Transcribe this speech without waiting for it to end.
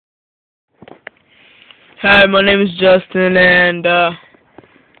Hi, my name is Justin, and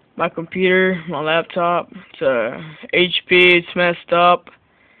my computer, my laptop, it's HP, it's messed up,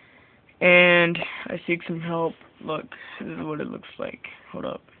 and I seek some help. Look, this is what it looks like. Hold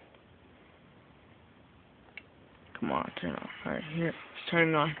up. Come on, turn on. Alright, here, it's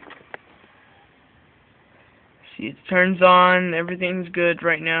turning on. See, it turns on, everything's good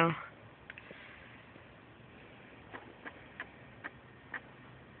right now.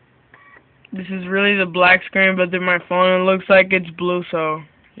 This is really the black screen, but then my phone, it looks like it's blue, so,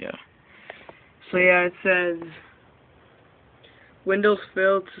 yeah. So, yeah, it says, Windows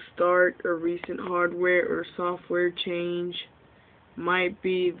failed to start. A recent hardware or software change might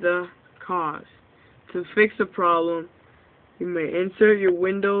be the cause. To fix the problem, you may insert your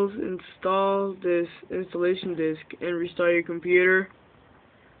Windows install this installation disk and restart your computer.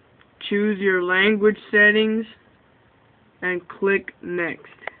 Choose your language settings and click Next.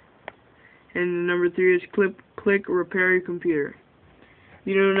 And number 3 is click Repair your computer. If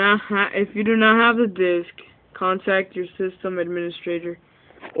you do not have the disk, contact your system administrator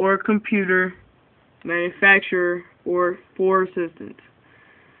or computer manufacturer or for assistance.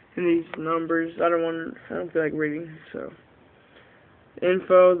 And these numbers, I don't feel like reading. So,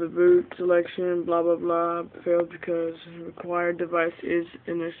 info, the boot selection, blah blah blah, failed because required device is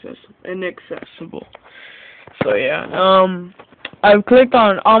inaccessible. So yeah, I've clicked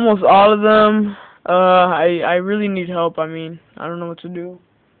on almost all of them. I really need help. I mean, I don't know what to do.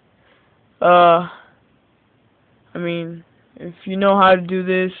 I mean, if you know how to do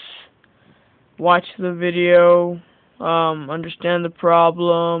this, watch the video, understand the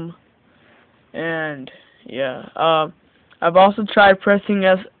problem, and yeah. I've also tried pressing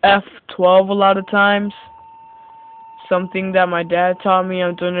F12 a lot of times. Something that my dad taught me.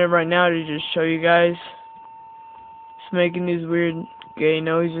 I'm doing it right now to just show you guys. It's making these weird gay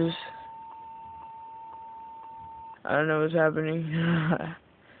noises. I don't know what's happening.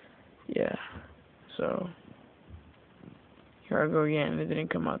 Yeah. So here I go again. It didn't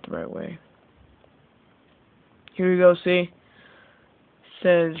come out the right way. Here we go. See, it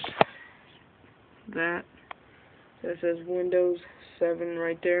says that. It says Windows 7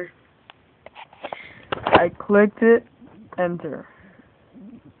 right there. I clicked it. Enter.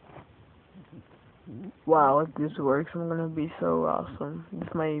 Wow, if this works, I'm gonna be so awesome. This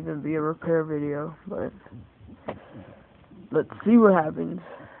might even be a repair video, but let's see what happens.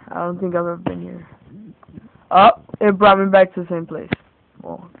 I don't think I've ever been here. Oh, it brought me back to the same place.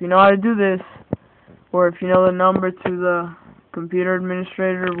 Well, if you know how to do this, or if you know the number to the computer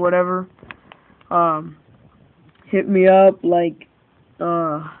administrator or whatever, hit me up, like,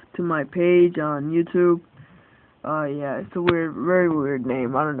 to my page on YouTube. Yeah, it's a very weird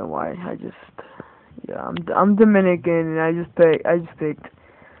name. I don't know why. Yeah, I'm Dominican, and I just picked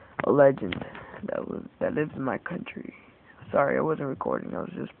a legend that lives in my country. Sorry, I wasn't recording. I was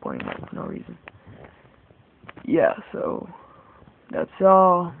just pointing out for no reason. Yeah, so that's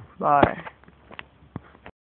all. Bye.